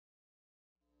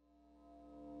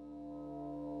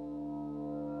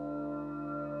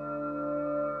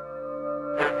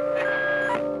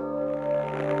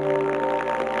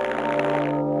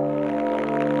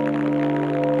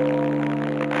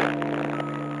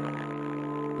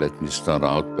Let me start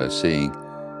out by saying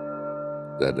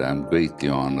that I'm greatly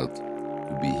honored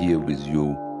to be here with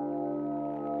you,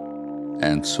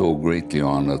 and so greatly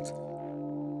honored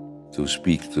to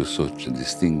speak to such a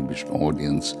distinguished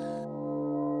audience.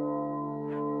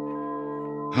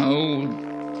 How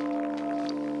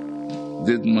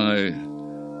did my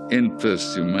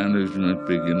interest in management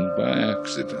begin? By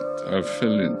accident. I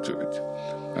fell into it.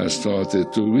 I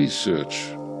started to research,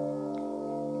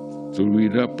 to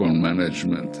read up on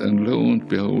management, and lo and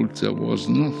behold, there was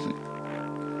nothing.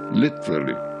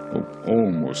 Literally,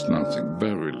 almost nothing,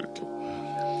 very little.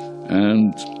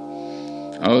 And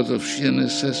out of sheer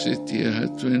necessity, I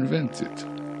had to invent it.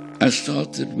 I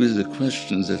started with the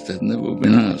questions that had never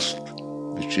been asked,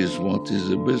 which is, what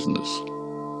is a business?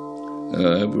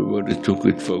 Everybody took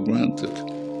it for granted,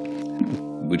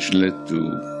 which led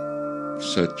to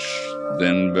such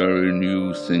then very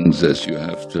new things as you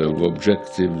have to have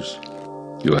objectives,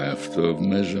 you have to have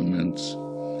measurements,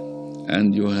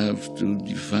 and you have to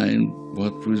define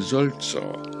what results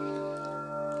are.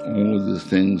 All the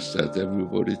things that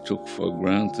everybody took for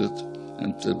granted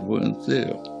and that weren't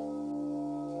there.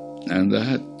 And I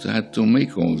had to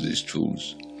make all these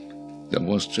tools. There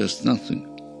was just nothing.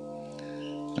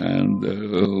 And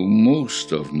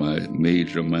most of my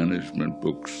major management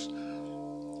books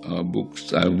are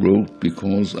books I wrote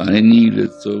because I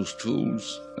needed those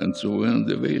tools and so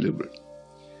weren't available.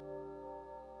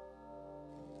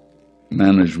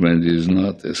 Management is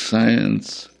not a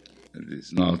science, it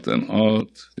is not an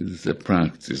art, it is a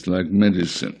practice like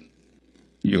medicine.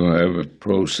 You have a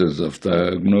process of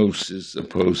diagnosis, a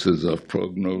process of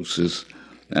prognosis,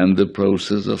 and the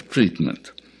process of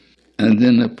treatment. And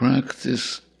in a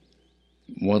practice,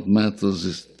 what matters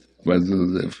is whether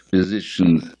the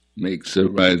physician makes a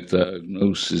right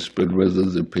diagnosis, but whether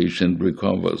the patient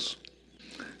recovers.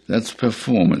 That's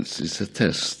performance, it's a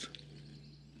test.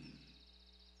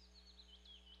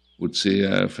 I would say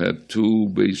I've had two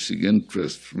basic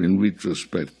interests in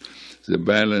retrospect: the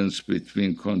balance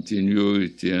between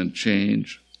continuity and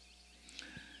change,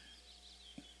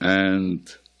 and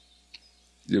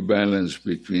the balance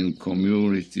between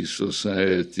community,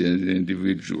 society, and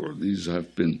individual. These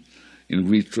have been, in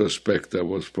retrospect, I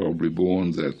was probably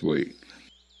born that way.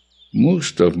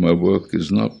 Most of my work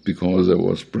is not because I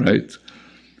was bright,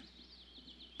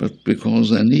 but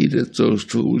because I needed those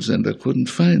tools and I couldn't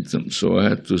find them, so I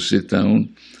had to sit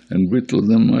down and whittle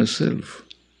them myself.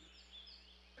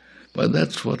 But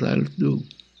that's what I'll do,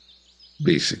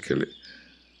 basically.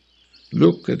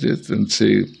 Look at it and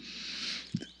say,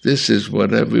 this is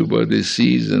what everybody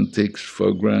sees and takes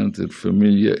for granted,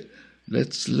 familiar.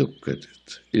 Let's look at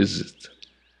it. Is it?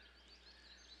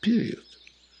 Period.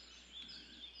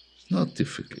 It's not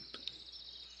difficult.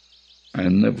 I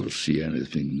never see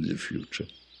anything in the future.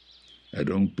 I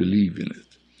don't believe in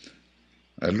it.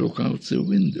 I look out the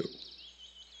window.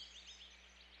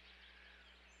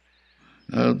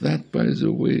 Now that, by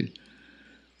the way,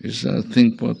 is, I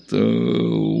think, what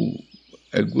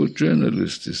a good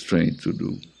journalist is trying to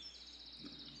do.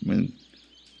 I mean,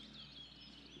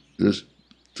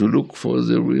 to look for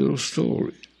the real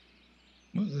story.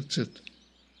 Well, that's it.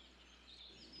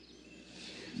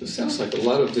 It sounds like a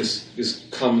lot of this is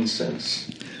common sense.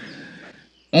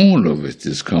 All of it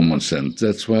is common sense.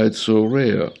 That's why it's so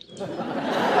rare.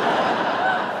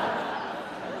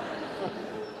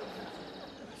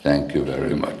 Thank you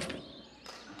very much.